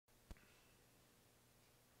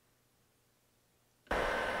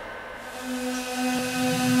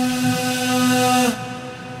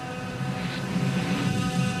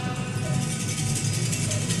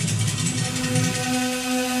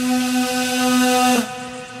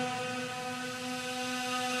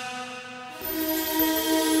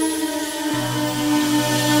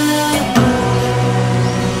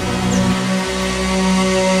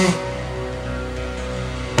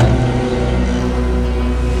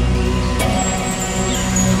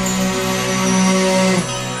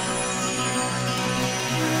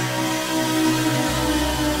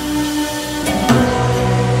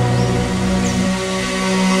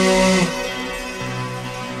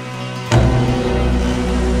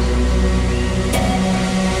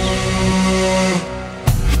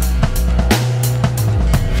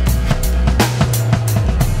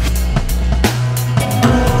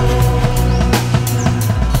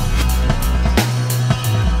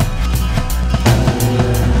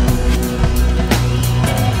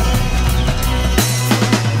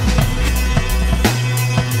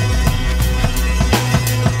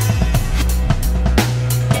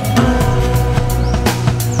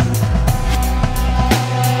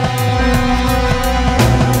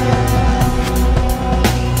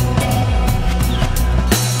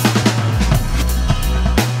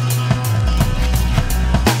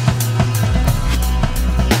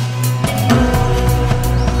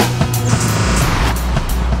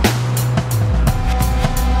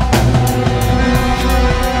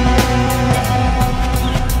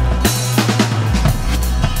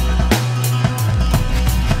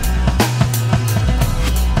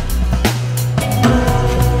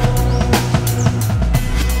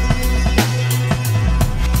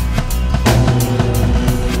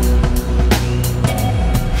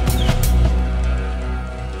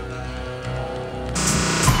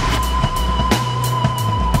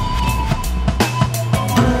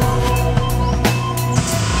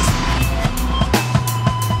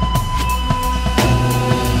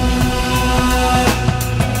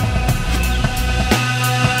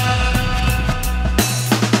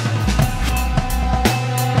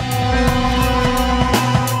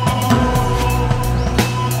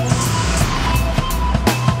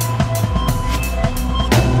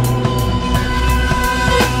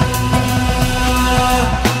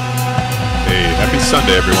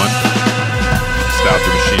Sunday, everyone.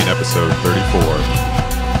 Nostalgia Machine, episode 34.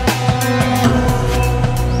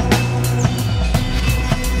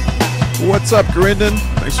 What's up, Garinden?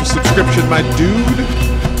 Thanks for subscription, my dude.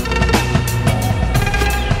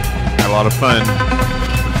 Had a lot of fun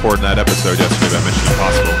recording that episode yesterday by Mission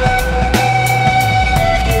Impossible.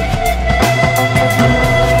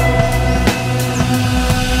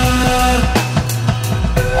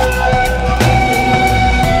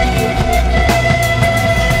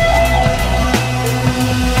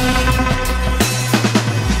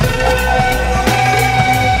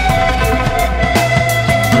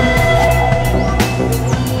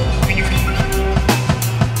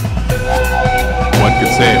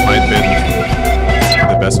 Say it might have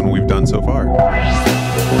been the best one we've done so far.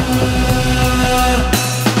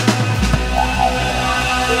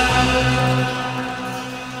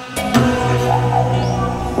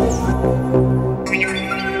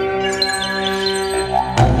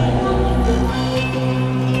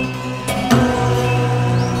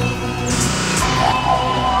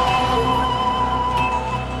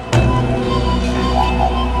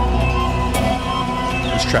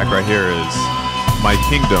 This track right here is My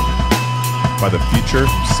Kingdom by the Future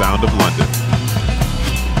Sound of London.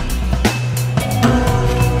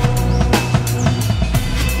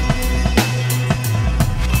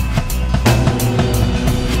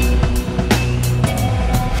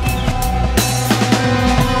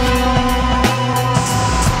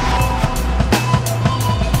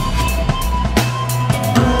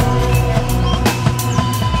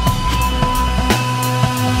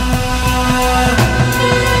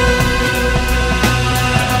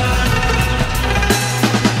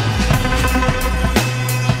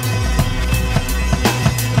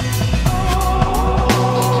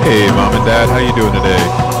 Hey, Mom and Dad, how you doing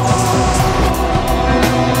today?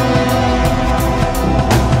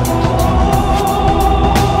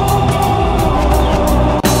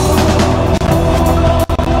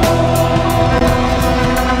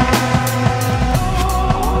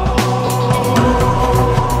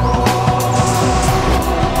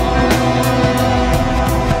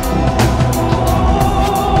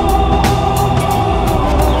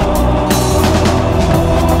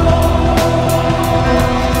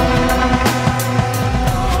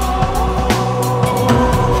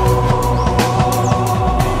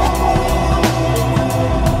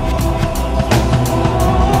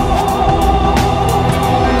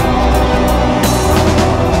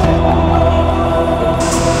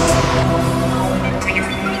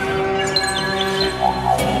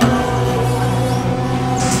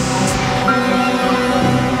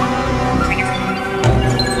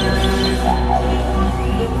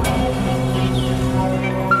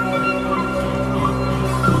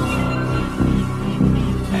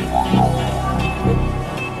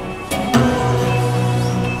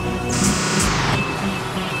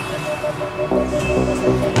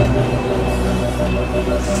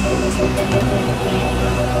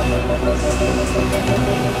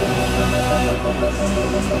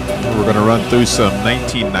 Through some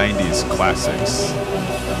 1990s classics.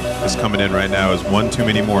 This coming in right now is One Too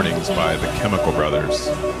Many Mornings by the Chemical Brothers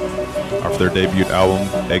off their debut album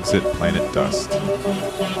Exit Planet Dust.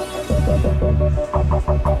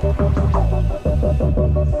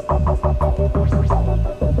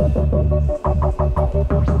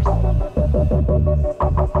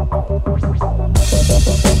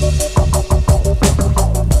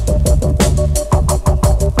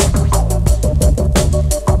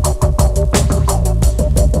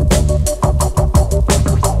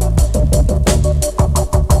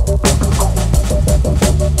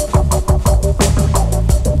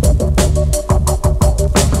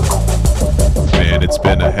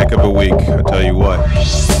 I tell you what.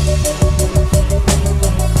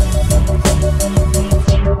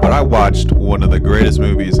 But I watched one of the greatest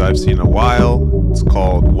movies I've seen in a while. It's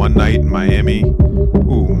called One Night in Miami.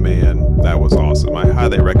 Ooh, man, that was awesome. I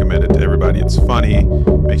highly recommend it to everybody. It's funny,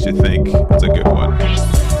 makes you think. It's a good one.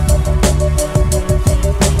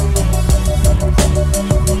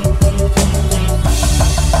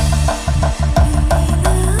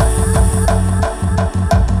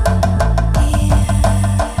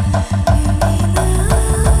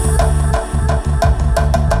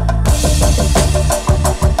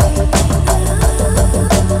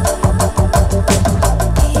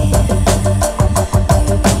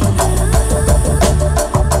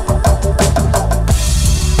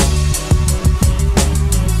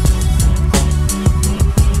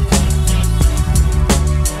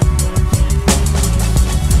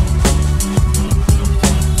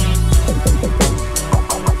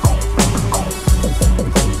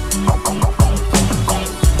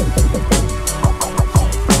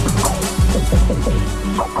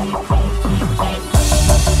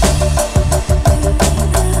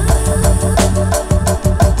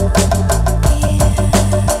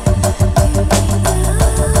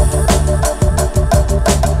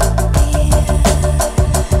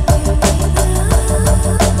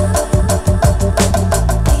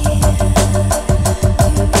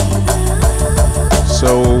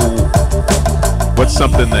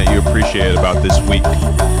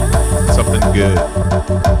 feeling good.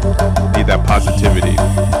 Need that positivity.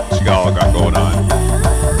 What you all got going on?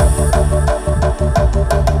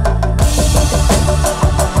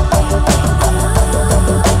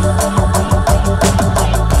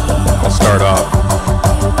 I'll start off.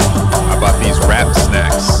 I bought these wrap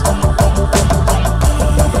snacks.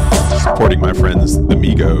 Supporting my friends, the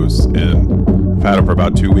Migos, and I've had them for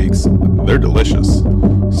about 2 weeks. They're delicious.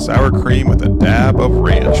 Sour cream with a dab of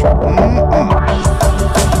ranch.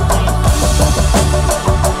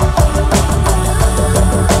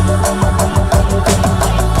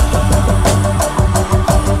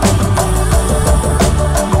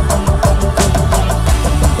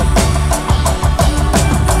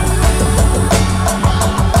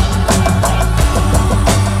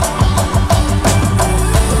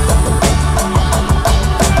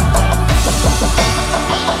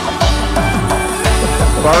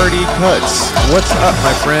 Barty Cuts. What's up,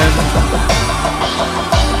 my friend?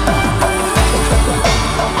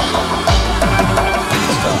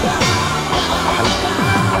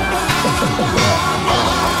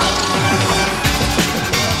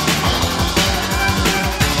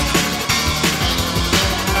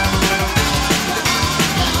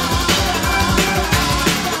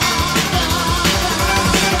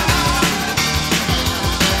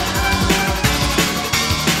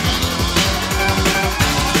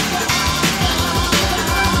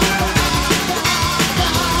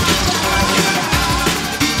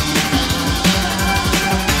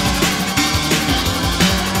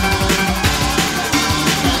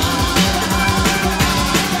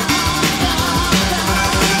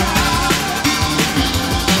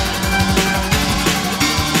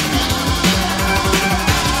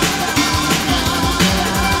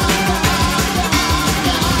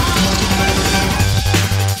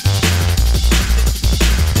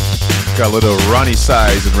 Got a little Roni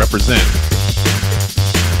size and Reprazent.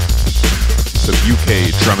 Some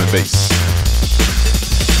UK drum and bass.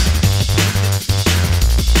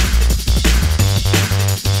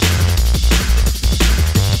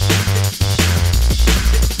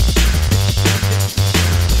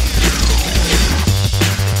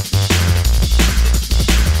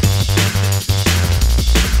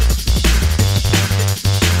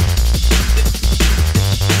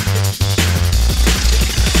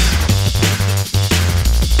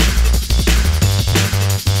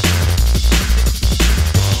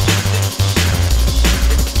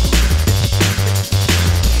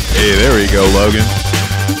 Hey, there we go, Logan.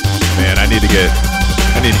 Man, I need to get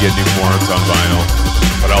new forms on vinyl,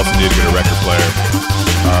 but I also need to get a record player.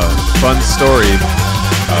 Fun story.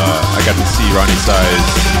 I got to see Roni Size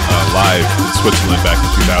live in Switzerland back in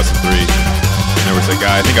 2003. And there was a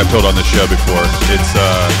guy, I think I've told on the show before. It's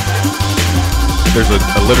there's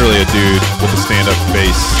literally a dude with a stand-up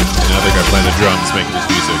bass and another guy playing the drums making his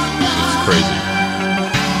music. It's crazy.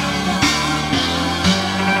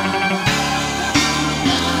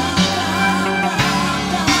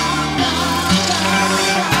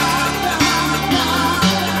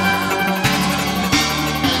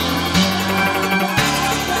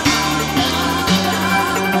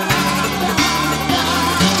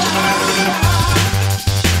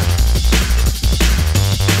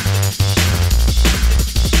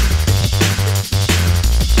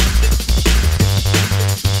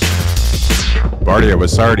 Barty, I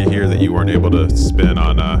was sorry to hear that you weren't able to spin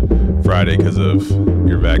on Friday because of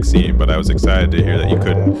your vaccine, but I was excited to hear that you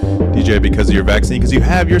couldn't DJ because of your vaccine, because you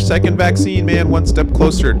have your second vaccine, man. One step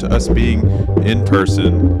closer to us being in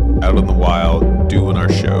person, out in the wild, doing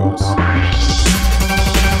our shows.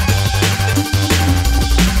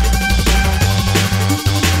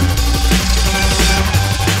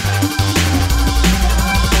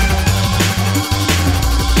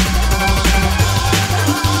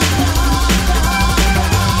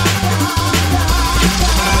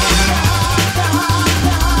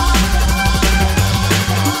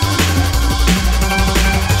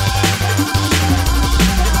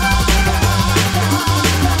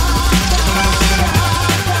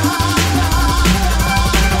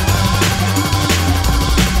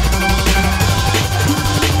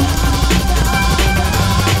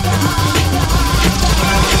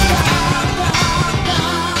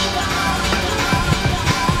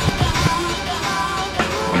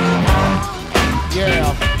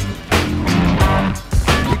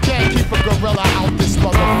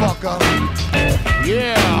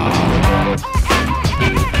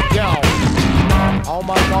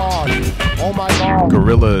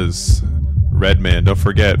 Gorillaz, Redman, don't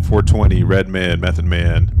forget 420, Redman, Method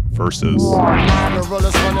Man, versus.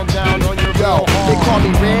 Gorillas running down on your yo. They call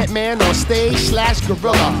me Redman on stage /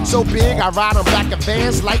 gorilla. So big I ride on back of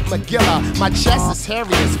vans like McGilla. My chest is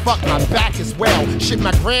hairy as fuck, my back as well. Shit,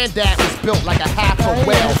 my granddad was built like a half a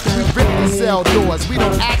whale. We rip the cell doors, we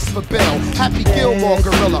don't ask for bail. Happy Gilmore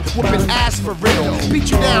gorilla, whooping ass for real.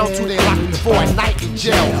 Beat you down till they lock me for a night in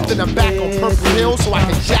jail. Then I'm back on Purple Hill so I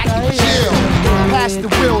can jack and chill. Pass the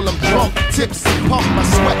wheel, I'm drunk, tipsy, pump my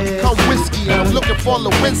sweat, come whiskey, and I'm looking for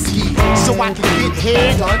Lewinsky. So I can get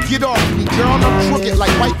head, get off me, girl, I'm crooked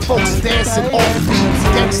like white folks dancing off beats.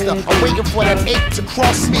 Gangsta, I'm waiting for that ape to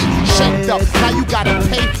cross me. Shaped up, now you gotta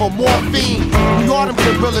pay for morphine. We are them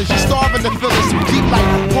gorillas, you starving to fill us. We deep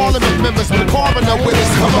like parliament members, the coroner with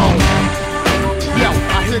us, come on. Yo,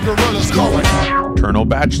 I hear gorillas going. Eternal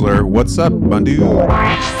Bachelor, what's up, Bundu?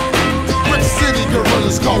 Brick City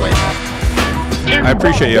gorillas going. I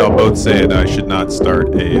appreciate y'all both saying I should not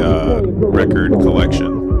start a record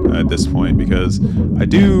collection at this point because I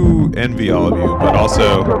do envy all of you, but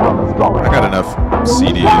also I got enough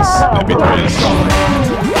CDs, MP3s.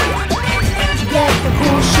 Get the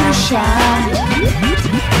cool shoe shine.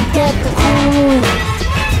 Get the cool.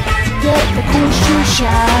 Get the cool shoe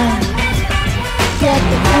shine. Get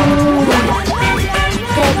the cool.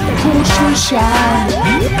 Get the cool shoe shine.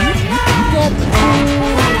 Get the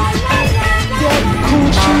cool. Get the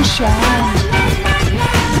cool shoe shine.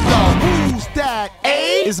 Who's that? A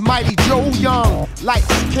is Mighty Joe Young. Lights,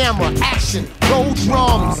 camera, action, roll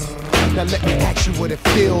drums. Now let me ask you what it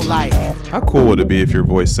feel like. How cool would it be if your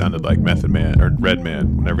voice sounded like Method Man or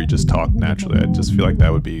Redman whenever you just talk naturally? I just feel like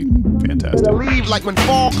that would be fantastic. I leave like when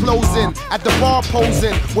fall closing, at the bar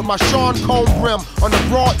posing, with my Sean Comb brim on the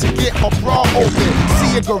broad to get her bra open.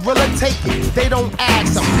 See a gorilla take it, they don't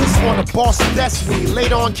ask. I'm pissed on the boss of destiny,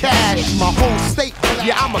 laid on cash. My whole state,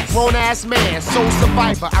 yeah, I'm a grown ass man, soul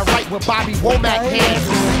survivor. I write with Bobby Womack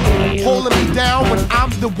hands, holding me down when I'm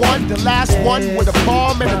the one, the last one with a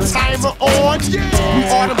bomb and a timer on. We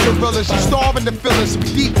are them gorillas, you starving to fill us. We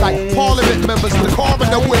deep like parliament members, the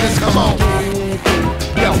coroner with us, come on.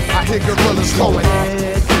 Yo, I hear gorillas going.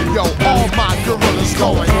 Yo, all my gorillas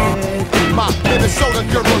going. My Minnesota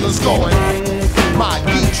gorillas going. My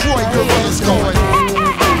Detroit gorillas going.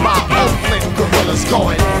 My Oakland gorillas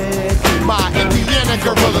going. My Indiana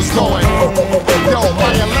gorillas going. Yo, my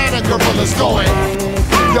Atlanta gorillas going.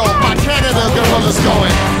 Yo, my Canada gorillas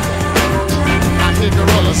going. I hear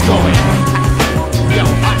gorillas going. Yo, I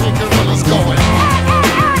hear gorillas going.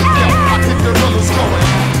 Yo, I hear gorillas going.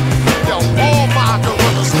 Yo, all my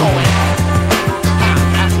gorillas going.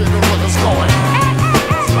 I hear gorillas going.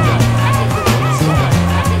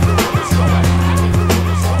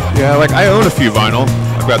 Yeah, like I own a few vinyl.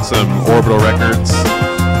 I've got some Orbital records.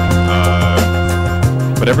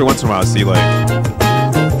 But every once in a while I see like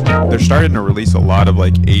they're starting to release a lot of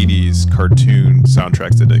like 80s cartoon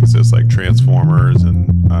soundtracks that exist, like Transformers,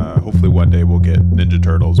 and hopefully one day we'll get Ninja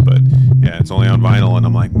Turtles. But yeah, it's only on vinyl, and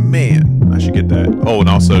I'm like, man, I should get that. Oh, and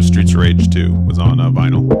also Streets of Rage 2 was on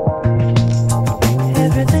vinyl.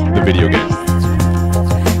 The video game.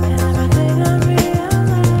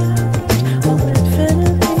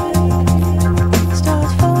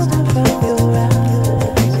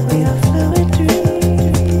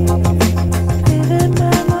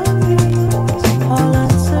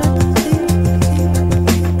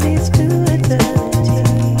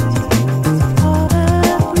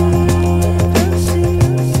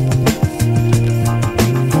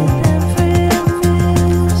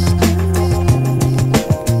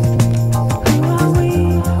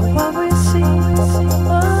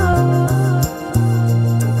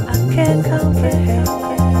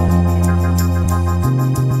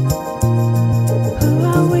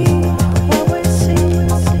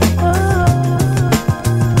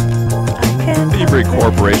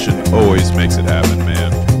 Corporation always makes it happen,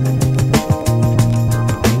 man.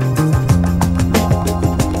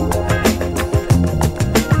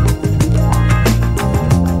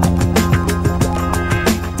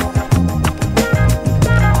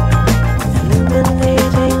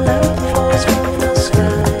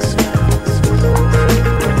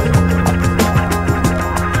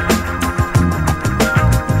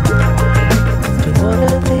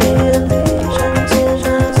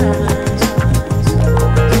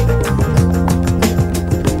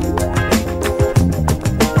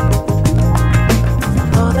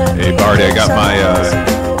 I got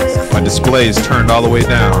my displays turned all the way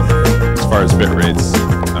down as far as bit rates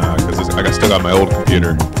because I still got my old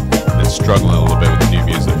computer. It's struggling a little bit with the new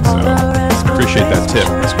music, so appreciate that tip.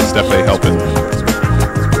 It's definitely helping.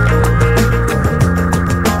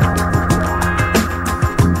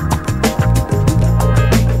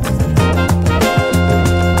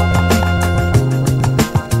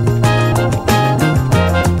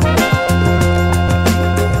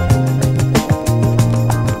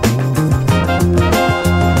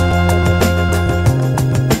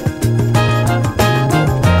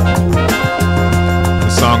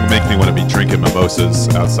 makes me want to be drinking mimosas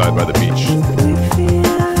outside by the beach.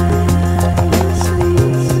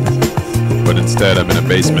 But instead, I'm in a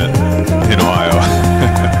basement in Ohio.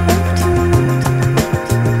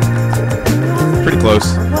 Pretty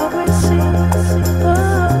close.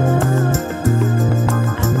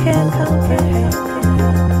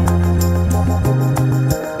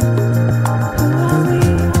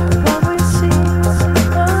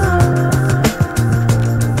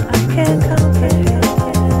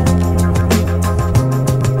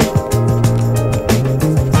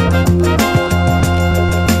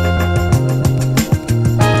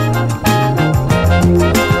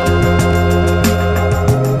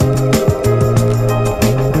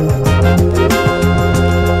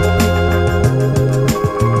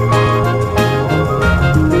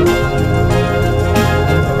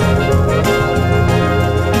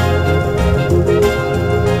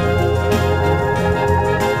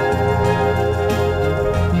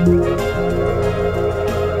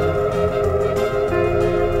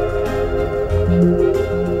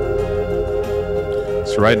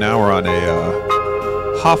 Right now we're on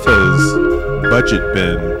a Hoffa's budget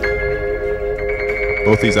bin.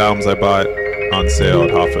 Both these albums I bought on sale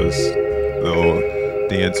at Hoffa's little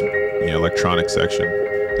dance, electronic section.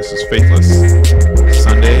 This is Faithless,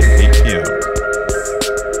 Sunday, 8 p.m.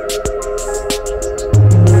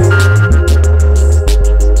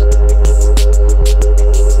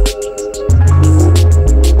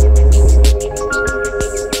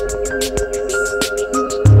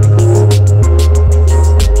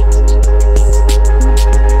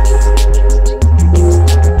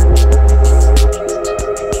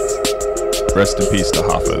 Rest in peace to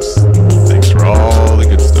Hoffa's. Thanks for all the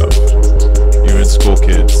good stuff. You and school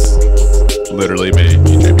kids literally made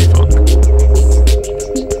DJ B-Funk.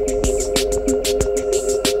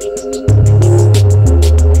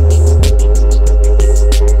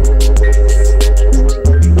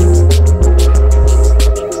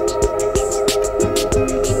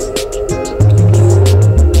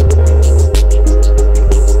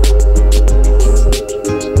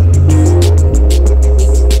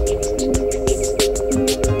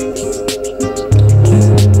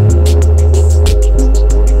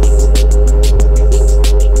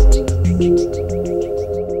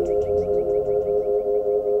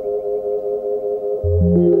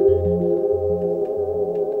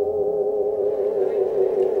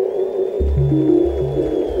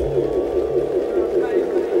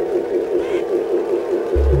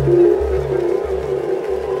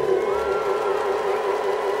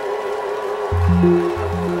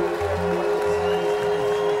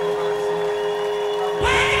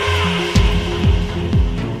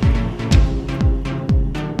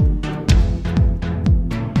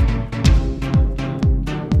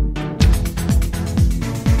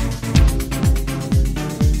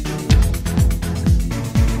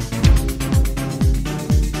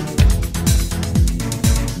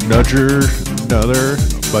 Another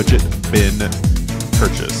budget bin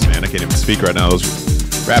purchase. Man, I can't even speak right now.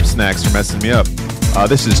 Those rap snacks are messing me up.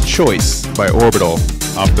 This is Choice by Orbital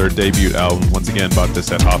off their debut album. Once again, bought this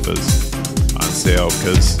at Hoffa's on sale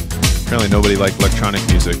because apparently nobody liked electronic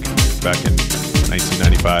music back in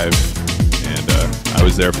 1995, and I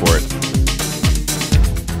was there for it.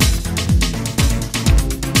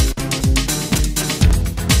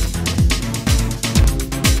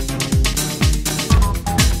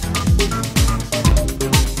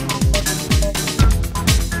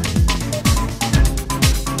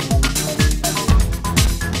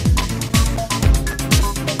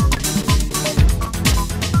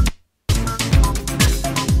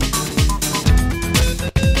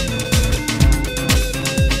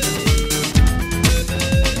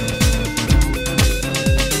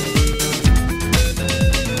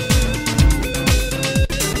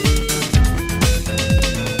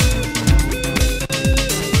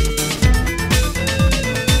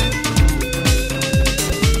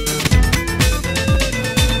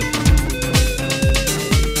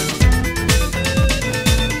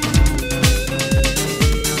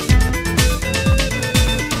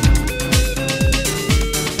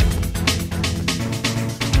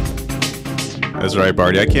 That's right,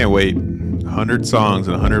 Barty. I can't wait. 100 songs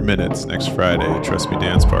in 100 minutes next Friday. Trust Me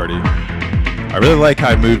Dance Party. I really like how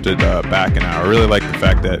I moved it back an hour. I really like the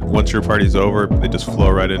fact that once your party's over, they just flow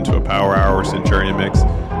right into a power hour Centurion mix.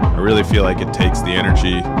 I really feel like it takes the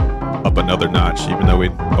energy up another notch, even though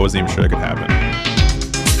I wasn't even sure it could happen.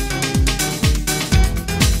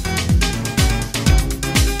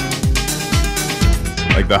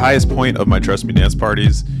 Like the highest point of my Trust Me Dance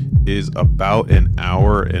parties is about an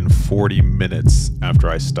hour and 40 minutes after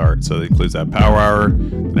I start. So it includes that power hour,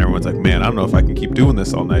 and everyone's like, man, I don't know if I can keep doing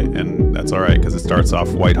this all night. And that's all right, because it starts off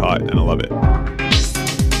white hot, and I love it.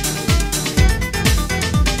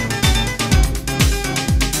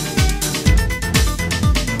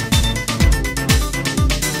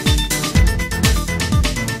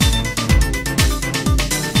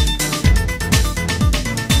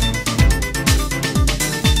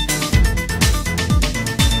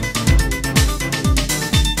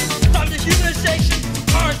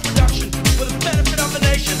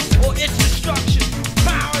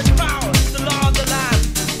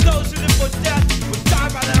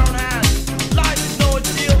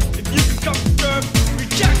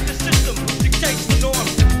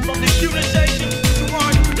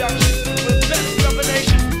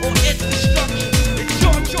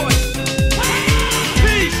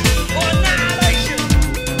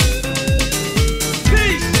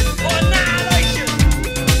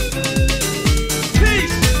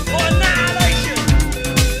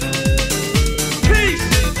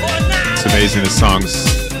 Amazing, this song's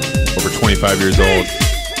over 25 years old,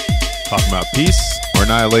 talking about peace or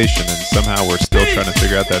annihilation, and somehow we're still trying to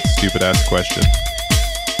figure out that stupid ass question.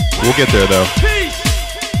 We'll get there though.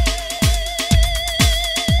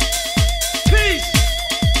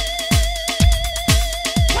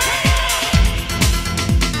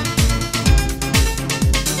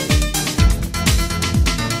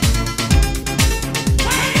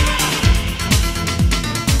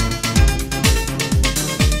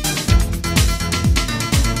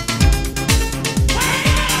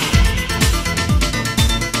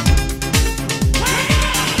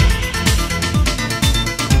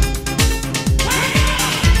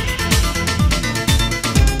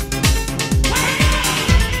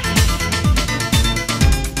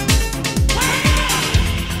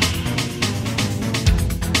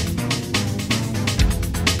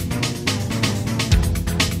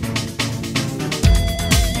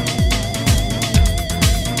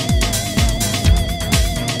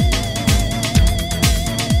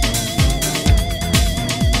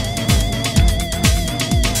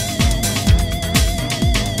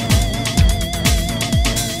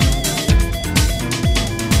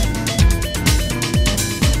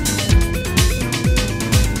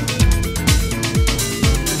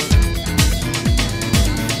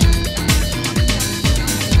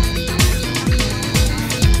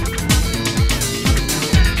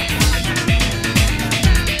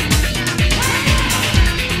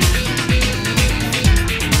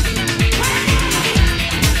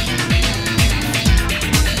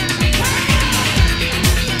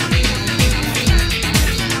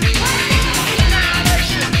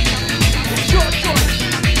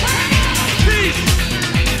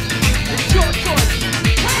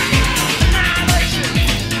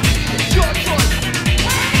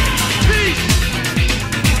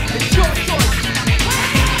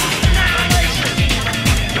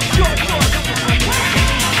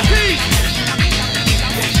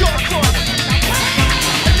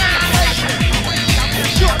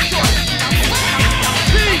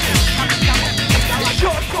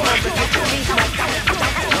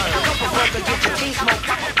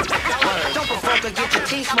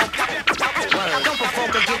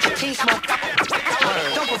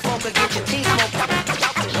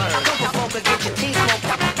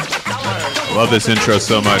 Love this intro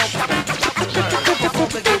so much.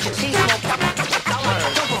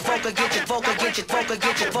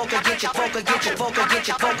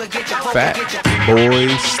 Fatboy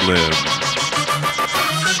Slim.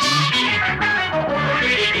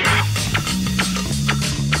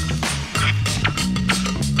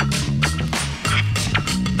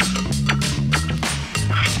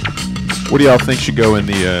 What do y'all think should go in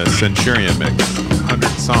the Centurion mix? 100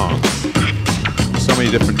 songs. So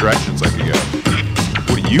many different directions I could go.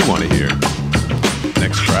 What do you want to hear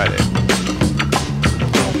next Friday?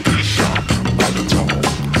 Don't be shocked by the tone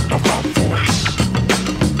of our voice.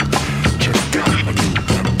 Check out my new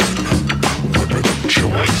weapon of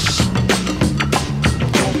choice.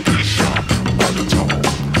 Don't be shocked by the tone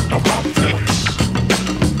of our voice.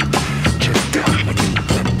 Check out my new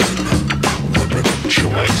weapon of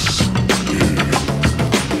choice.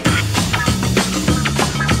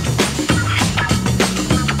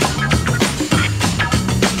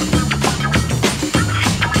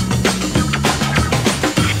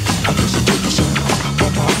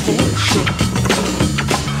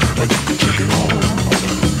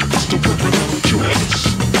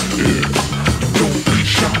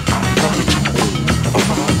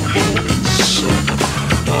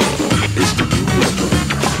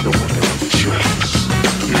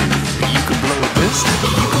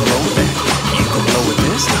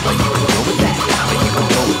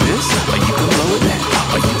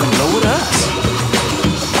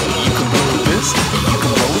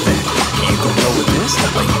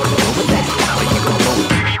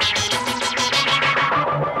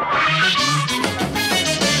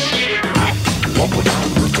 walk without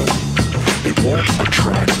rhythm, it won't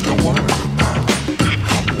attract the world.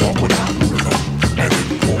 Walk without rhythm, and it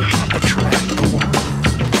won't attract the world.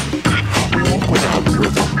 We walk without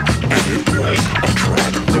rhythm, and it won't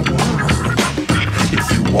attract the world. If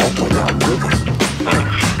you walk without rhythm,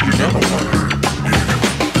 you never learn.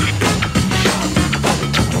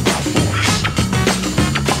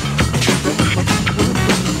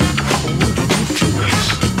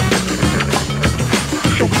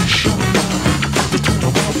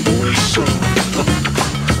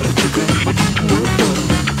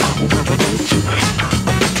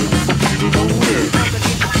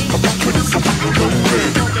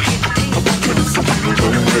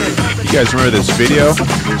 You guys remember this video?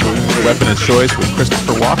 Weapon of Choice with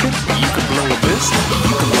Christopher Walken? You can blow with this,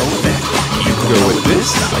 you can blow with that. You can go with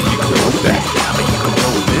this, or you can go with that. You can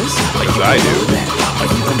blow with this, As I do. or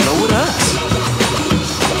you can blow with us.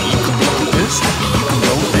 You can blow with this, you can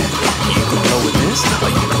blow with that. You can blow with this,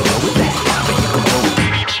 or you can blow with that. Or you can blow with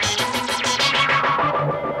that.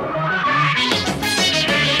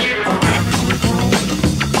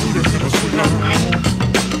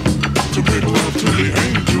 To make love to the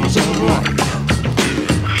angels, alright.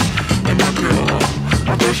 Yeah. And my girl,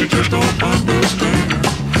 I guess you just don't understand.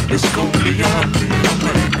 It's gonna be I need a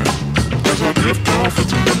man. As I drift off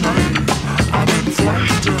into the night, I'm in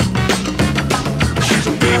flight. She's a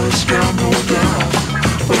Boy Scout, no doubt.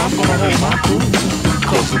 But I'm gonna hold my cool,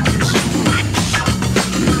 cause the music rules.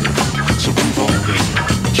 Yeah, so move on in,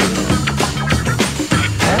 yeah.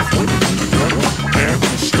 Halfway between the gutter and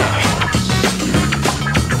the stars.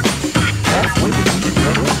 Halfway between the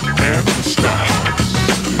gutter and the stars.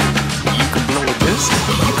 You can blow with this,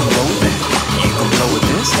 you can blow with that. You can blow with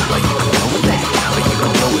this, or you can blow with that. Or you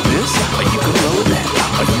can blow with this, or you can blow with that.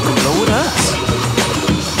 Or you can blow with us.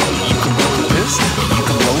 You can blow with this, you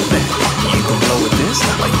can blow with that. You can blow with this,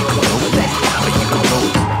 or you can blow with that. Or you can blow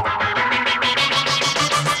with that.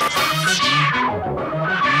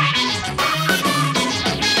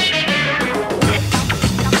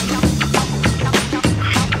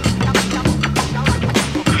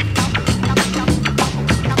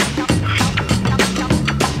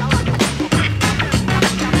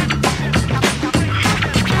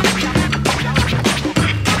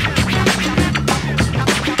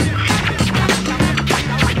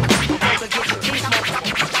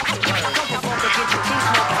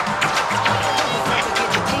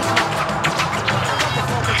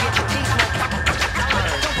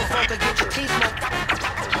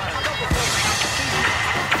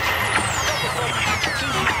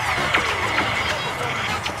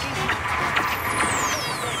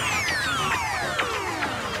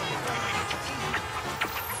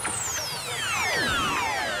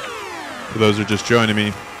 For those who are just joining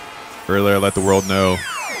me, earlier I let the world know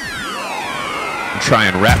I'm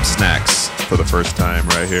trying rap snacks for the first time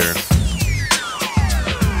right here.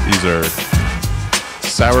 These are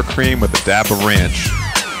sour cream with a dab of ranch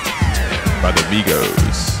by the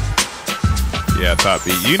Migos. Yeah, Top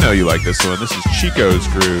Beat, you know you like this one. This is Chico's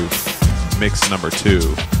Groove, mix number 2.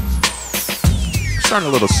 We're starting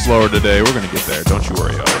a little slower today. We're going to get there. Don't you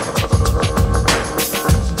worry, y'all.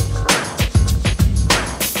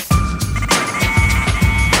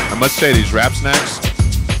 I must say, these rap snacks,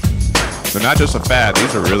 they're not just a fad,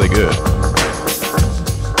 these are really good.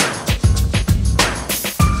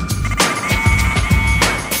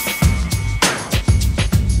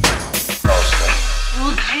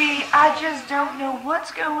 Well, gee, I just don't know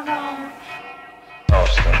what's going on.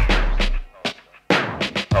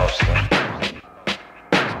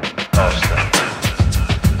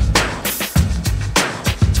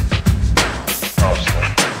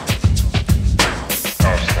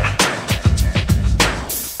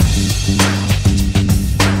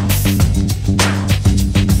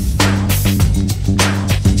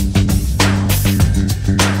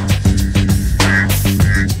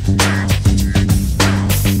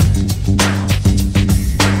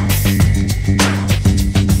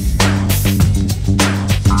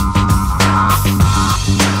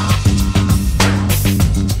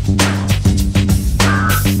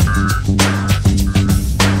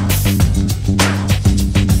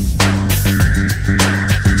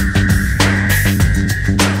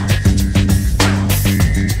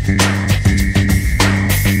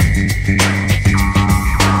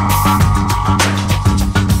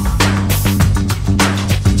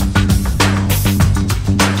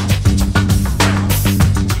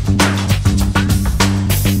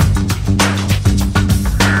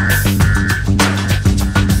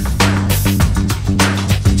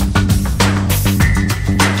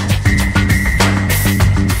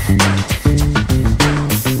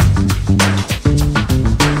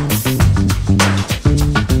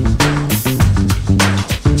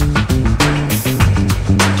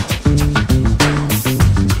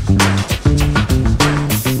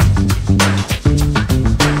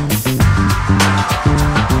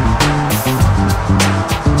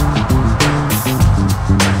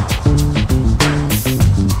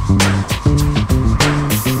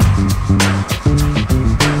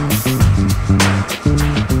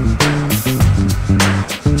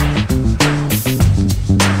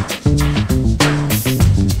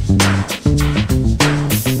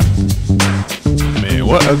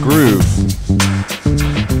 What a groove.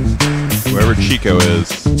 Whoever Chico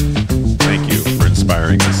is, thank you for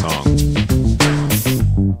inspiring the song.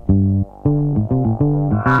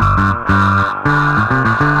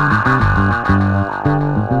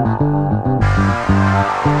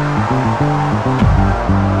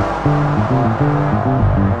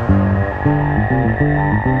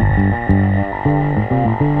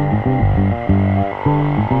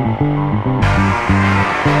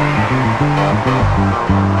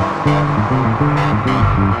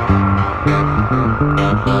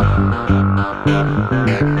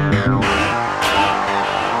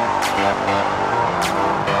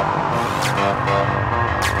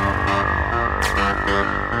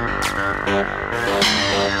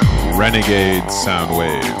 Renegade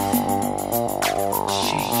Soundwave.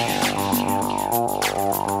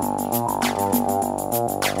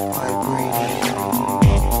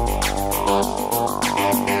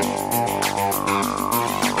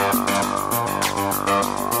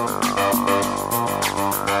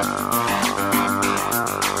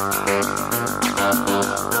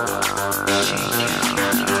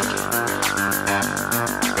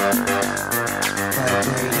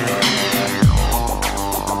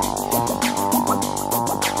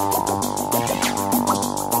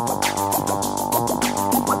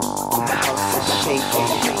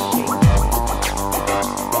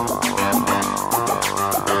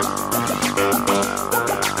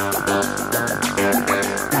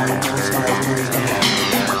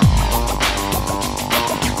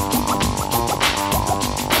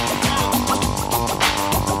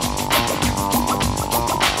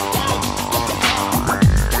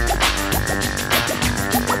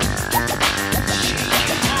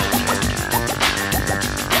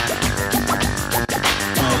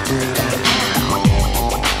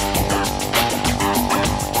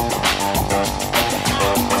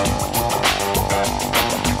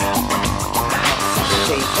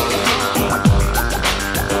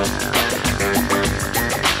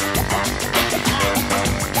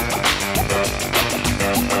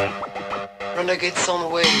 Renegade's on the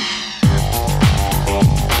way.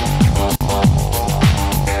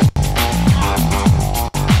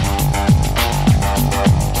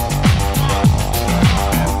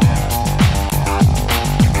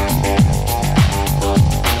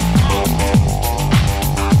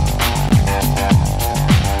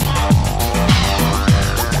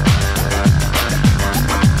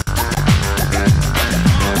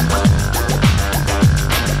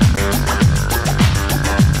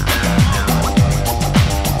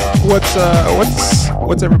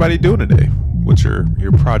 What's everybody doing today? What's your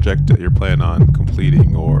project that you're planning on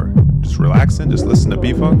completing, or just relaxing, just listen to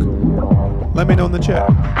B-Funk? Let me know in the chat.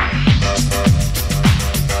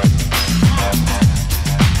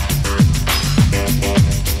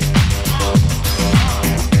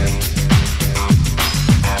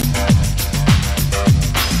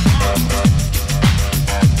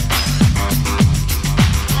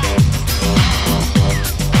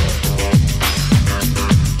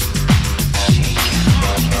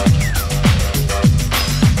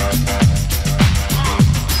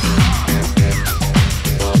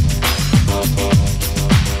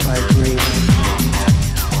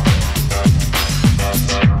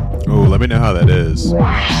 Let me know how that is.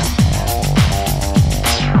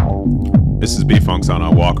 This is B-Funk's on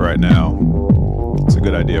a walk right now. It's a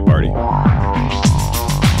good idea, Barty.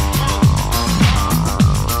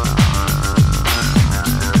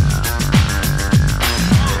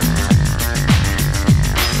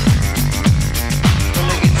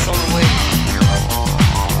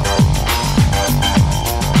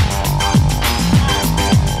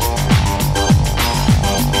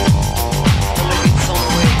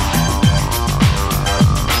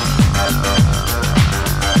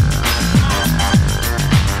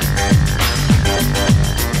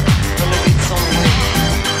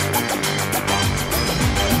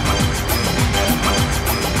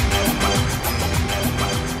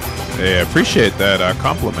 Hey, I appreciate that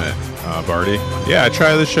compliment, Barty. Yeah, I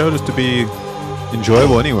try this show just to be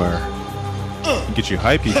enjoyable anywhere. Get you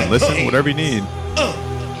hype, you can listen, whatever you need.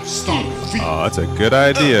 Oh, that's a good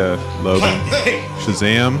idea, Logan.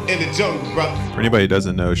 Shazam. For anybody who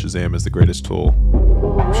doesn't know, Shazam is the greatest tool.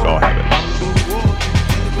 We should all have it.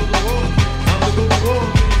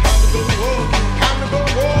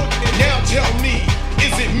 Now tell me,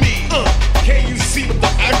 is it me? Can you see what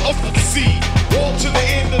I often see? All to the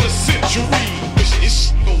end of the century.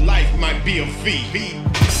 This life might be a fee.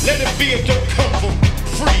 Let it be and don't come for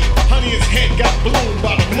free. Honey, his head got blown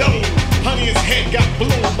by the blow. Honey, his head got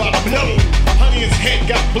blown by the blow. Honey, his head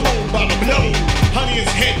got blown by the blow. Honey, his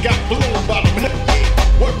head got blown by the blow.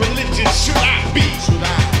 What religion should I be?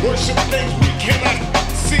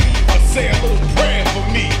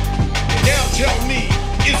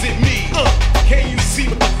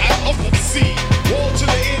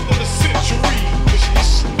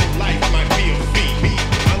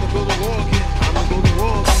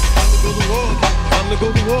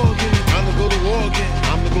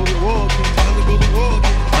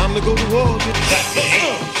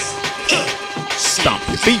 stomp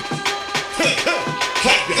your feet.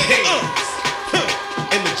 Clap your hands.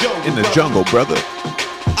 In the jungle, brother.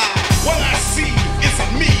 What I see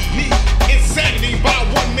isn't me. Insanity by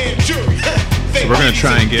one-man jury. So we're going to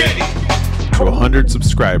try and get to 100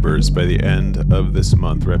 subscribers by the end of this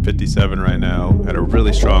month. We're at 57 right now. Had a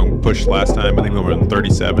really strong push last time. I think we were in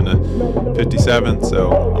 37 to 57.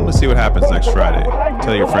 So I'm going to see what happens next Friday.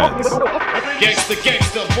 Tell your friends.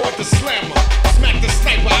 Gangsta, avoid the slammer. Smack the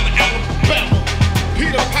sniper out of Alabama.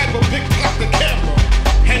 Peter Piper, pick pop the camera.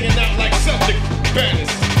 Hanging out like Celtic banners.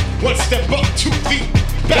 One step up, 2 feet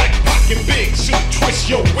back. Pocket big, shoot, twist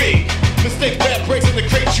your wig. Mistake bad breaks in the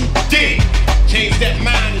crate you dig. Change that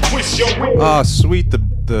mind and twist your wig. Ah, sweet.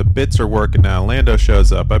 The bits are working now. Lando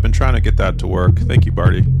shows up. I've been trying to get that to work. Thank you,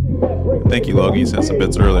 Barty. Thank you, Logie. Sent some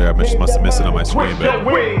bits earlier. I just must have missed it on my screen, but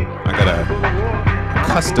I got a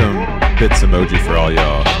custom bits emoji for all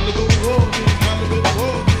y'all.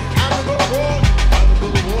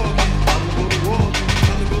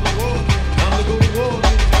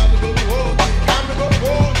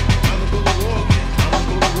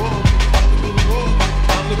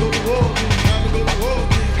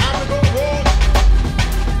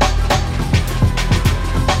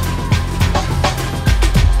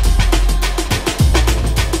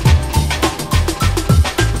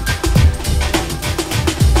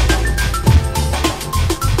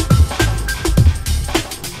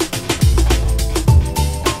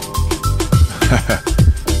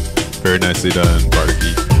 Very nicely done, Barty.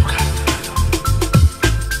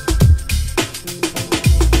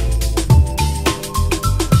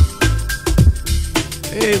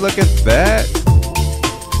 Hey, look at that.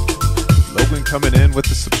 Logan coming in with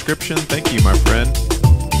the subscription. Thank you, my friend.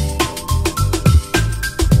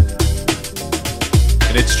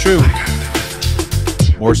 And it's true.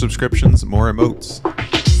 More subscriptions, more emotes,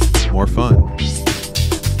 more fun.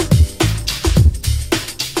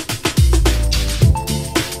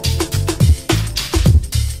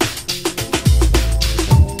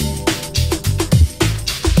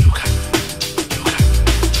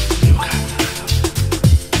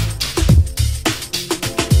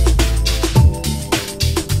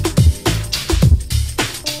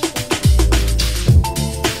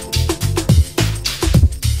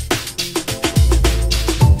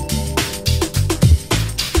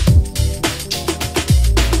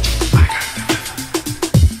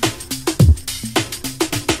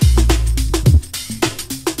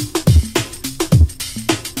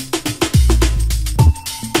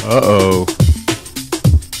 Uh-oh.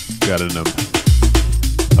 Got a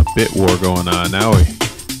bit war going on. Now I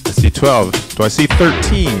see 12. Do I see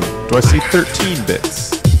 13? Do I see 13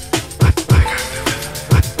 bits?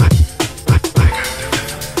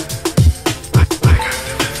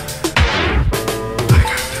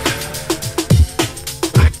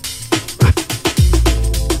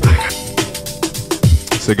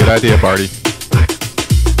 It's a good idea, Barty.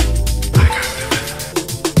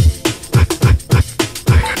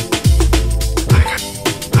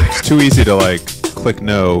 Too easy to like click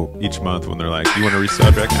no each month when they're like, you want to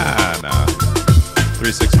resubject? Ah, nah.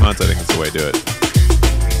 3-6 months, I think it's the way to do it.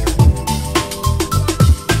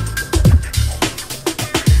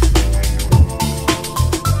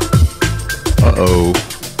 Uh-oh.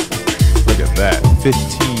 Look at that.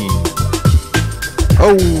 15.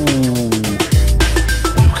 Oh!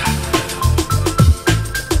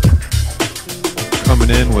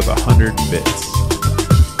 Coming in with 100 bits.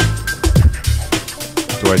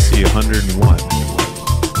 Do I see 101?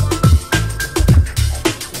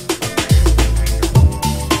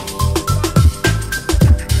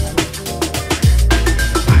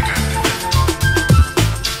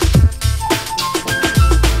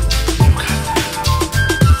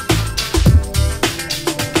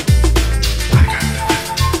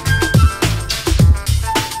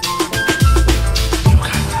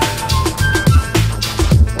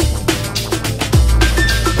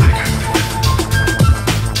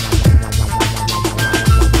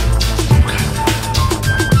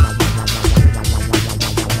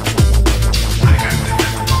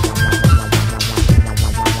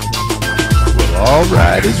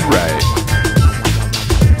 Right is right.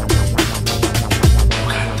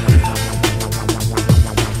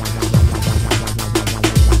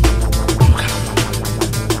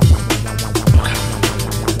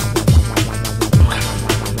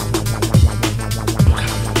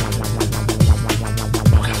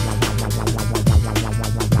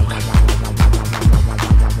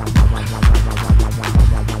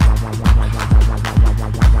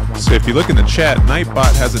 So if you look in the chat,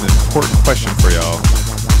 Nightbot has an important question for y'all.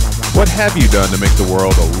 What have you done to make the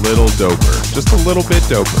world a little doper? Just a little bit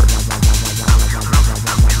doper.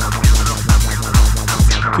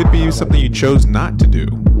 Could be something you chose not to do.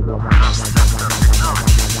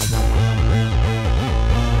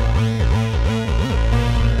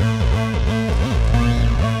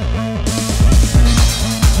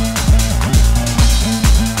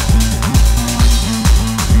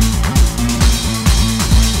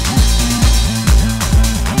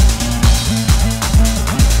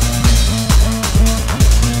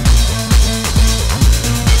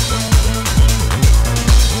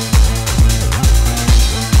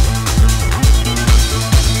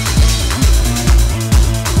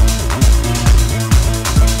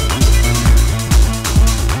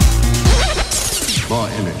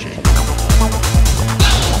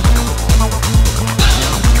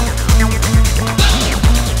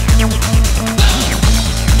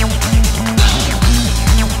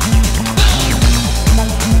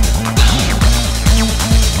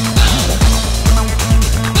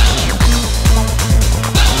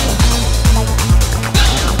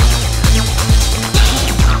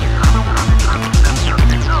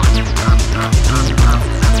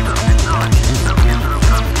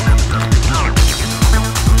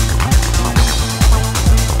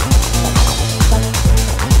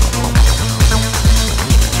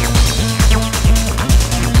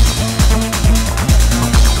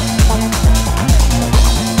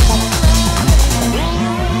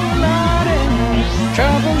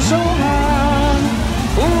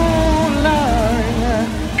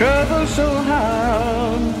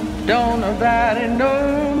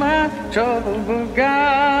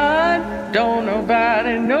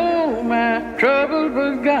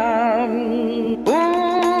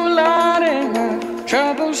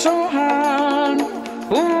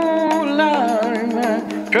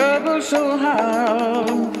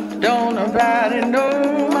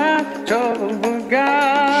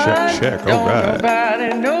 Check, all right.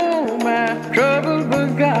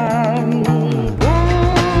 Nobody know my trouble but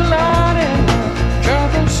God. Ooh, Lordy, my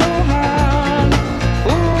trouble so hard.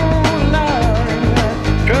 Ooh, Lordy,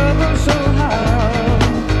 my trouble so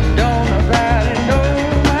hard. Don't nobody know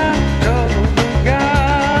my trouble but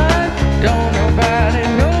God. Don't nobody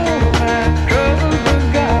know my trouble but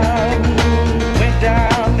God. Went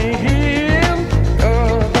down the hill the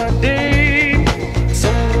other day,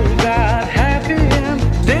 so got happy and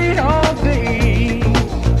stayed all day.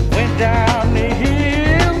 Went down the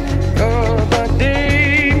hill the other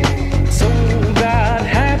day, so got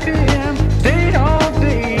happy and stayed all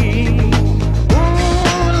day.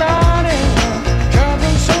 Ooh, Lordy,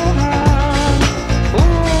 trouble so hard.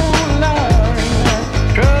 Ooh, Lordy,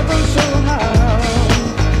 trouble so hard.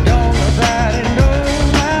 Don't nobody know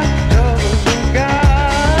my trouble but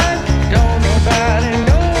God. Don't nobody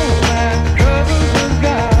know my trouble but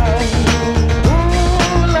God.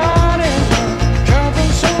 Ooh, Lordy,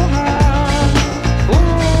 trouble so hard.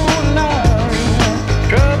 Ooh, Lordy,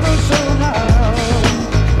 trouble so hard.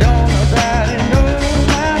 Don't nobody know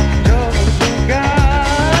my trouble but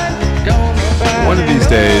God. Don't nobody One of these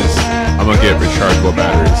days, I'm gonna get rechargeable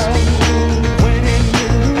batteries.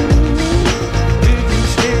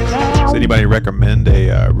 Does anybody recommend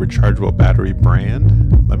a rechargeable battery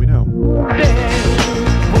brand? Let me know.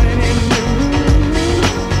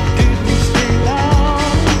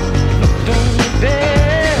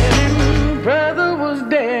 Brother was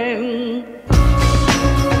dead.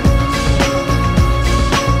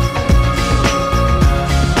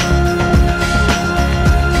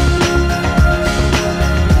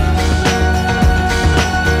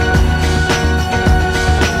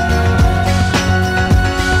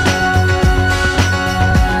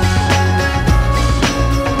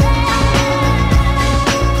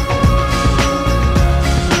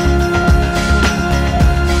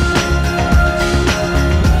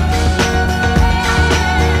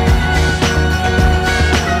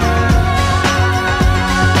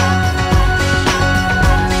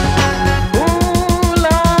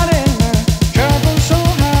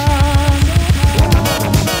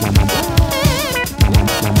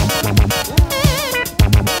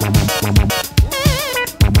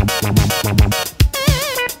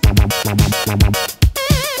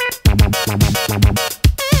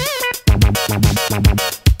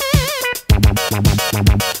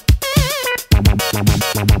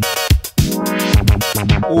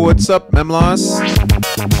 What's up, Memlos?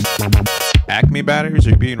 Acme batteries?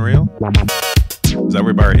 Are you being real? Is that where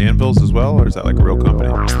we buy our anvils as well, or is that like a real company?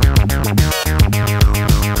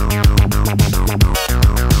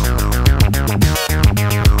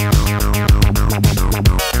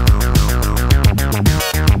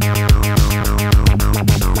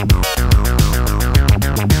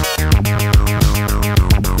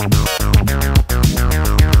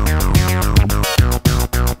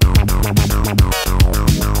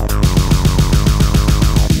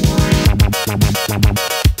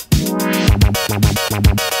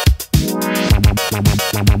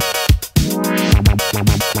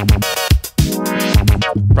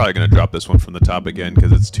 drop this one from the top again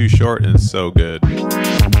because it's too short and it's so good.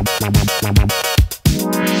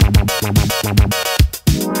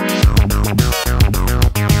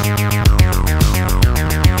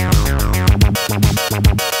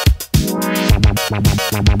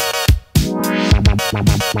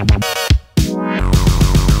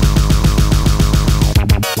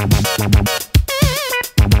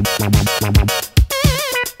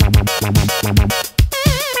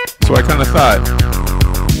 So I kind of thought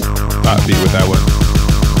beat with that one.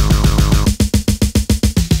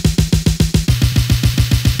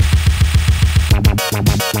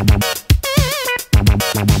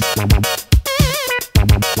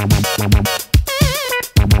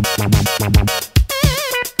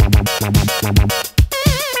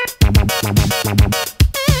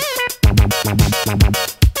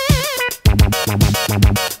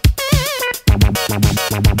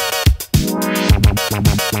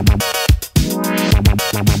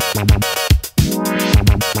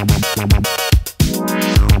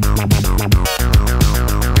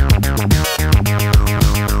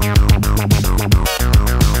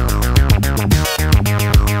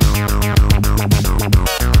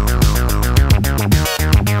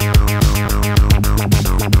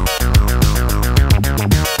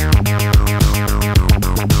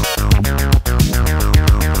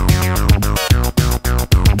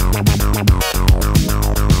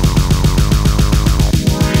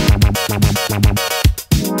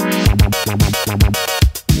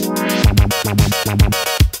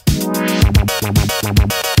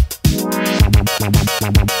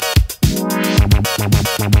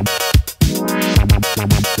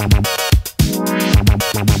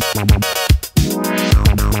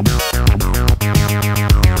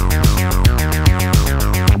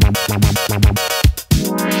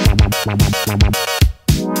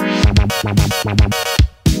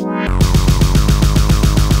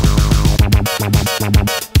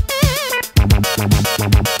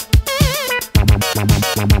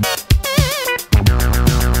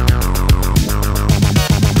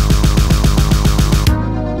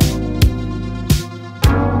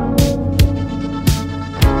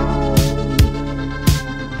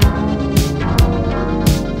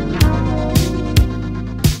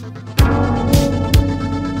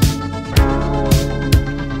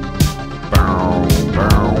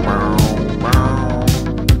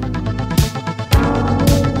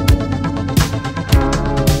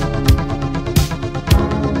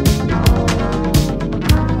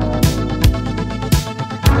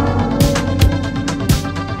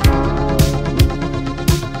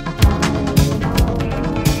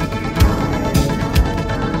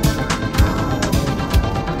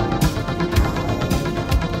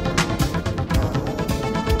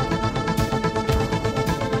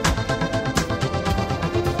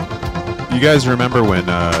 You guys remember when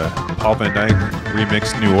Paul Van Dyke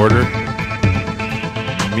remixed New Order?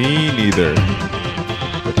 Me neither.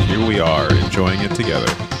 But here we are, enjoying it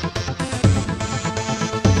together.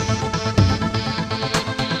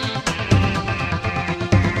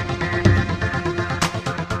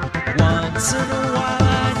 Once in a while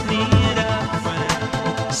I need a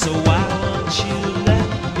friend, so why won't you let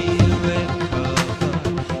me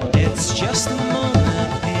recover? It's just a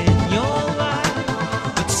moment in your life,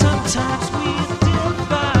 but sometimes we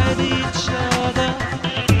divide each other.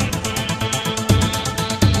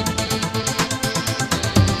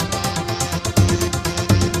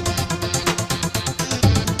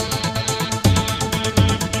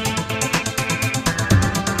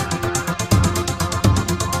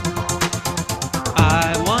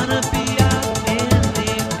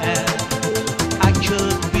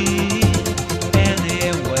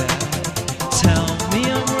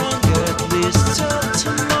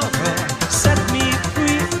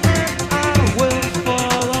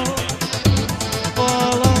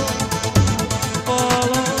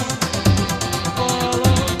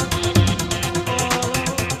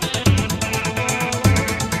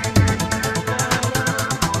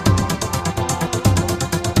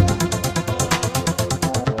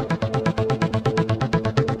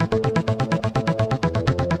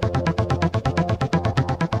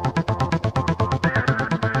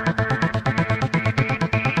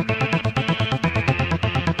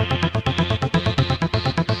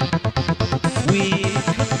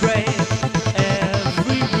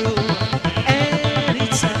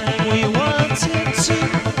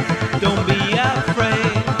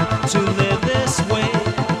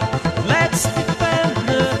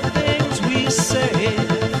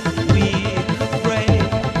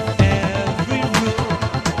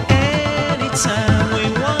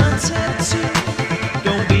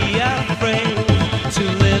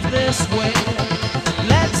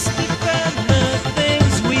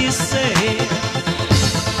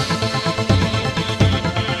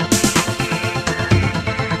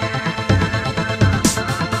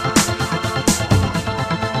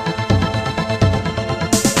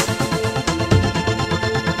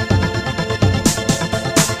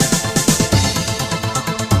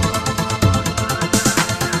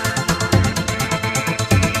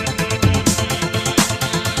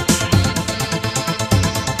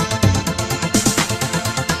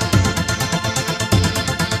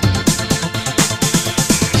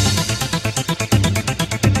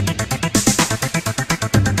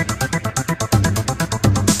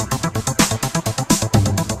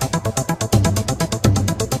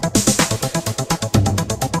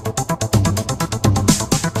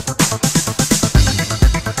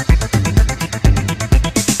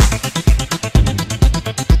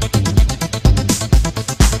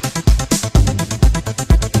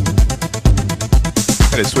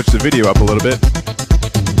 video up a little bit.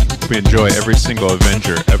 We enjoy every single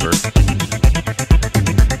Avenger ever.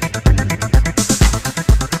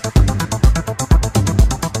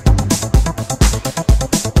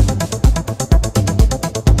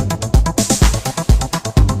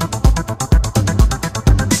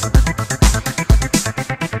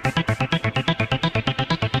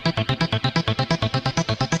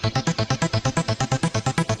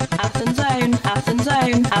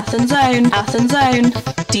 Athens Zone,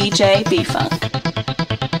 DJ B-Funk.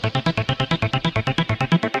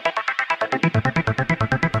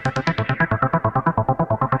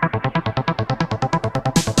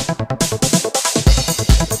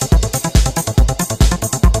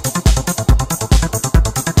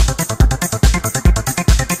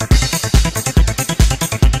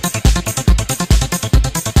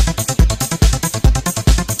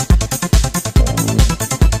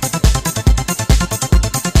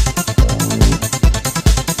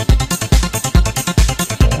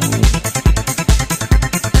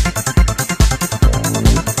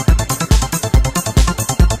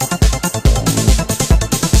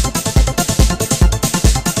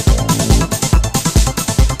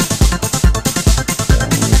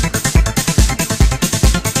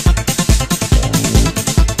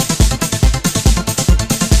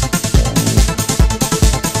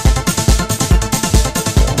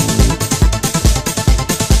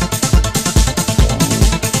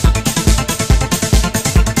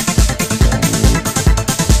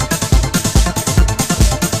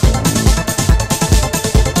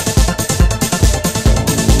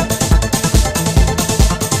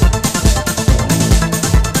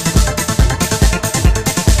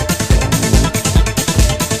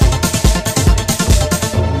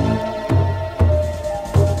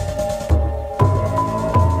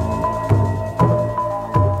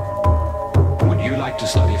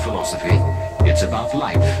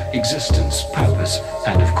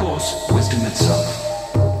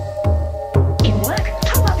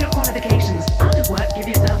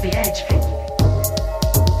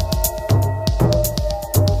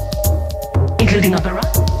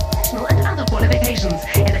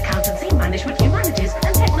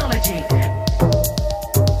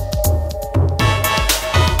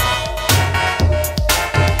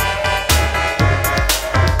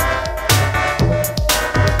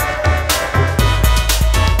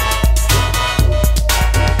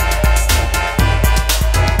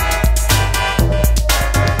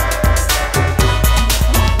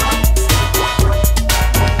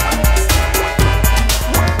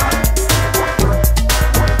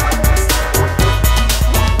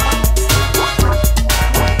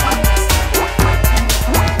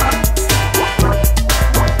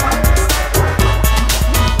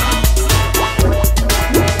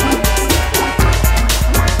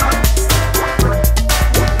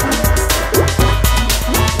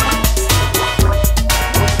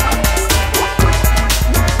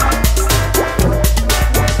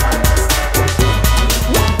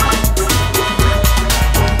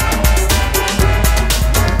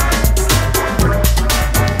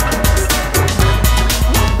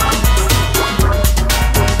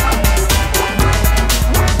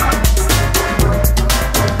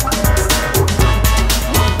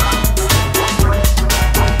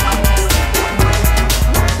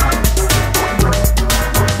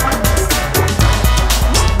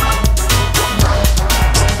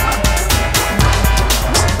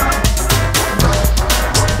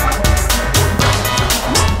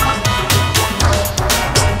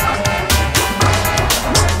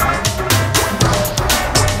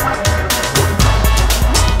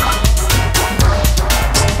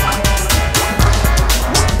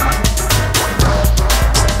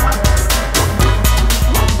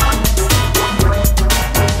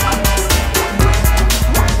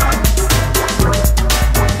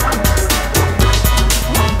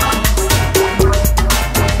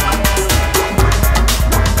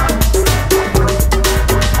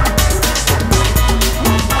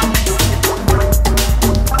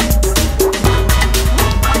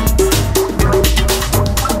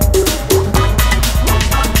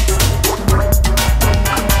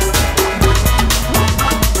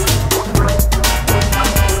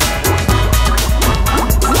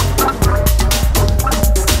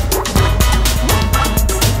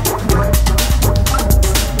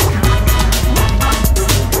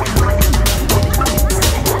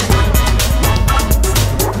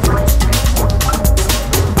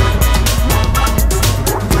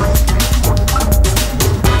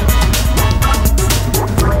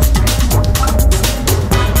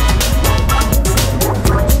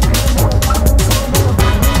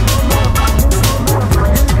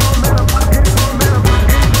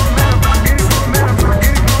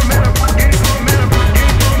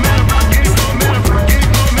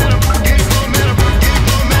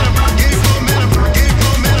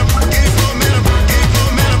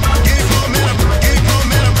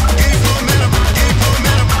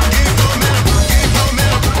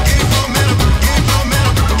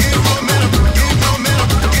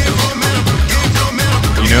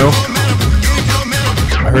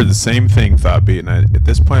 heard the same thing, Thought Beat, and at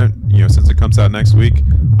this point, you know, since it comes out next week,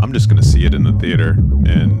 I'm just gonna see it in the theater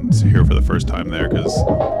and hear it for the first time there because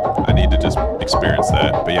I need to just experience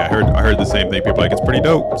that. But yeah, I heard the same thing. People are like, it's pretty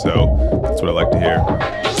dope, so that's what I like to hear.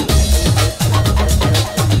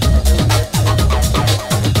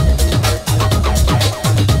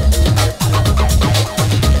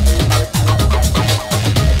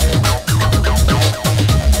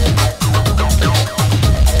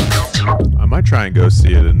 Try and go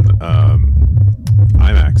see it in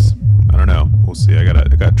IMAX. I don't know. We'll see. I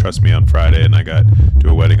got Trust Me on Friday, and I got Do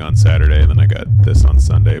a Wedding on Saturday, and then I got this on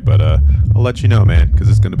Sunday. But I'll let you know, man, because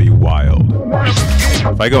it's gonna be wild.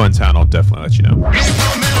 If I go in town, I'll definitely let you know.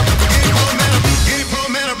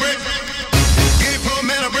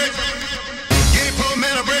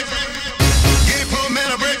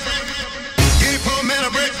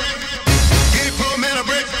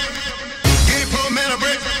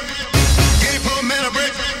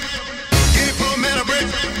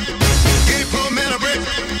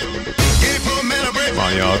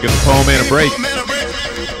 Y'all give the poor man a break.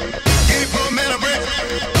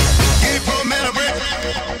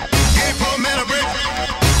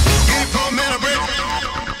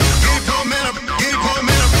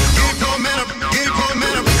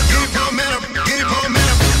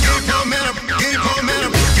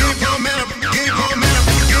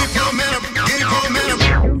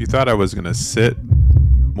 You thought I was gonna sit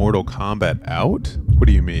Mortal Kombat out? What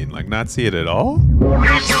do you mean? Like not see it at all?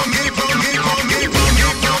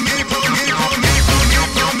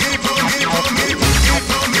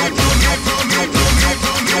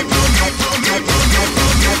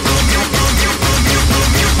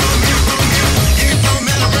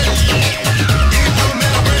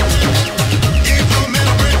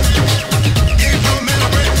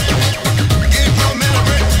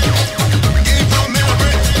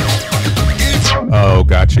 Oh,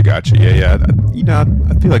 gotcha. Yeah. You know,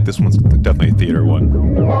 I feel like this one's definitely a theater one.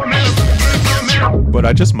 But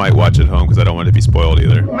I just might watch it home because I don't want it to be spoiled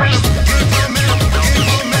either.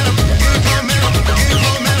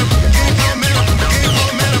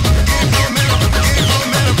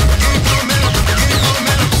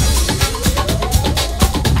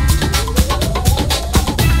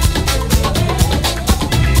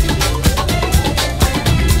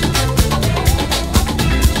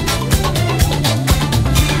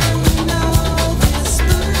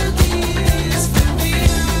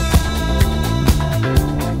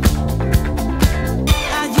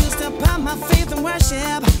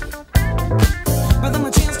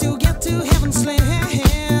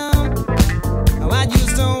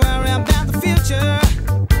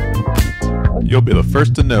 You'll be the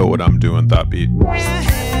first to know what I'm doing, Thought Beat.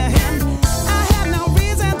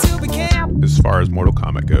 As far as Mortal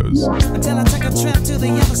Kombat goes. Until I took a trip to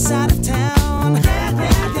the other side of town.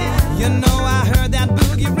 You know I heard that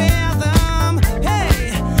boogie rhythm.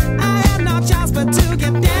 Hey, I had no choice but to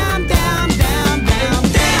get down, dance.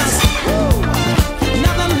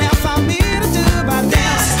 Nothing left for me to do but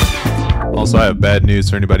dance. Also, I have bad news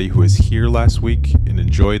for anybody who was here last week and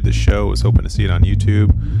enjoyed the show, was hoping to see it on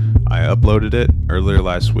YouTube. I uploaded it earlier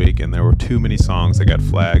last week, and there were too many songs that got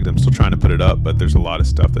flagged. I'm still trying to put it up, but there's a lot of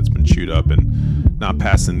stuff that's been chewed up and not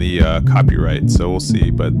passing the copyright, so we'll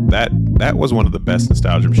see. But that was one of the best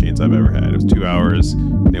nostalgia machines I've ever had. It was 2 hours,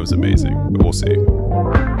 and it was amazing, but we'll see.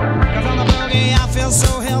 I feel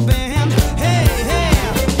so hell-bent. Hey,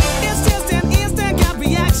 it's just an instant gut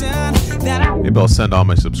reaction that Maybe I'll send all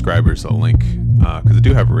my subscribers a link, because I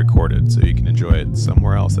do have it recorded, so you can enjoy it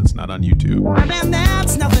somewhere else that's not on YouTube. And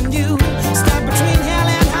that's nothing new. Stuck between hell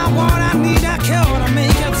and high water, I need a cure to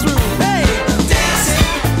make it through. Hey, dancing,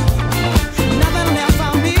 nothing left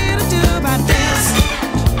for me to do but dance.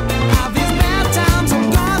 All these bad times I'm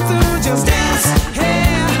going through, just dance.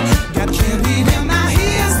 Hey, got candy in my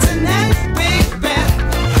ears tonight, baby.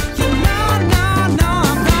 You know, I'm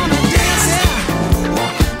gonna dance.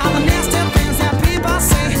 All the nasty things that people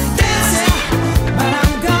say, dance. But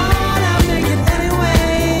I'm gonna make it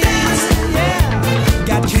anyway. Yeah,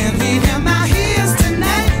 got candy in my ears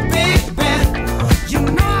tonight, baby. You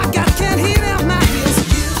know I got candy in my ears.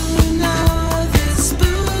 You know this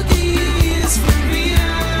boogie is for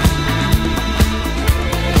real.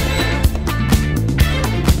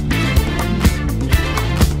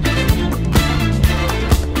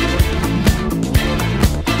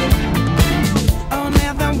 Oh,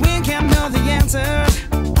 now the wind can't know the answers.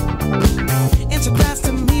 It's a glass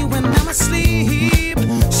to me when I'm asleep.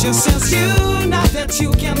 She says you know that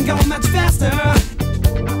you can go much faster.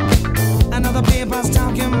 Another paper's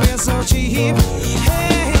talking real so cheap.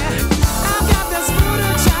 Hey, I've got this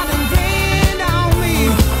voodoo child ingrained on me.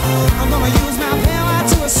 I'm gonna use my power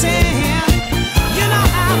to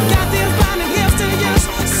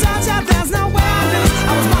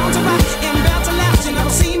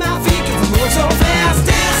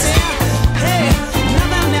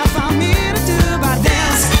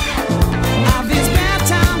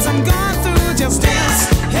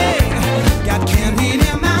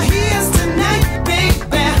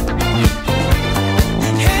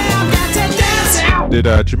Did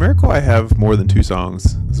Jamiroquai have more than 2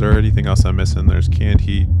 songs? Is there anything else I'm missing? There's Canned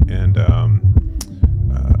Heat and God,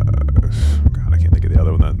 I can't think of the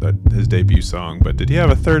other one. That his debut song. But did he have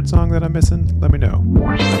a 3rd song that I'm missing? Let me know.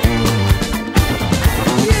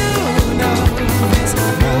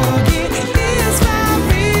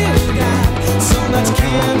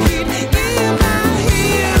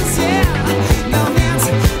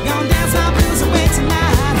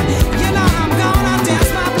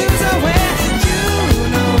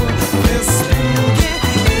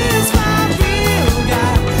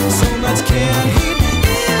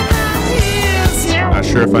 Not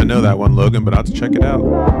sure if I know that one, Logan, but I'll have to check it out.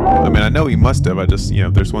 I mean, I know he must have. I just,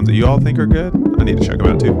 if there's ones that you all think are good, I need to check them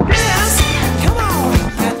out too.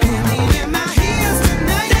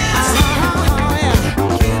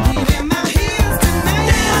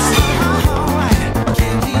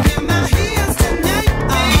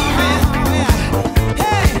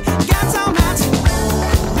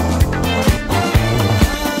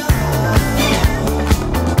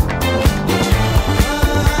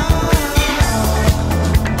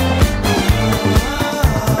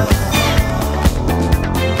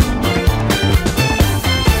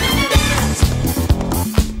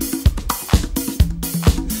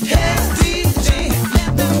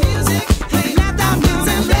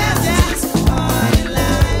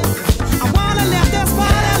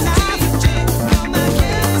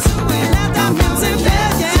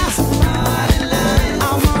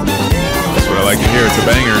 It's a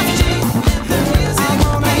banger.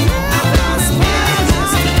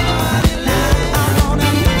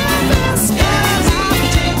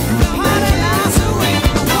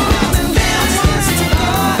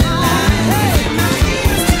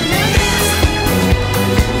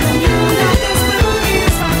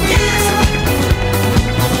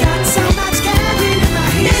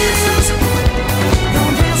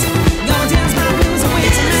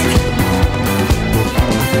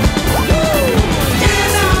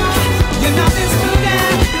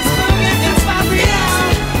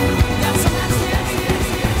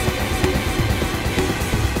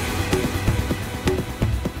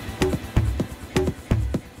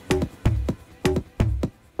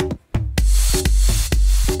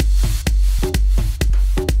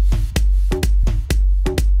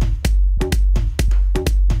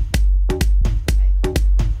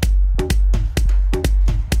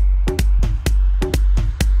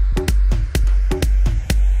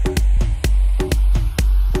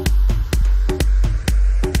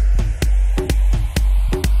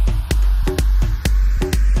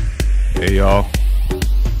 Hey y'all,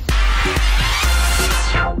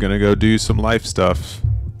 gonna go do some life stuff.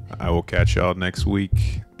 I will catch y'all next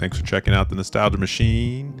week. Thanks for checking out the Nostalgia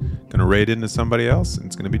Machine. Gonna raid into somebody else and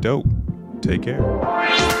it's gonna be dope. Take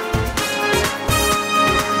care.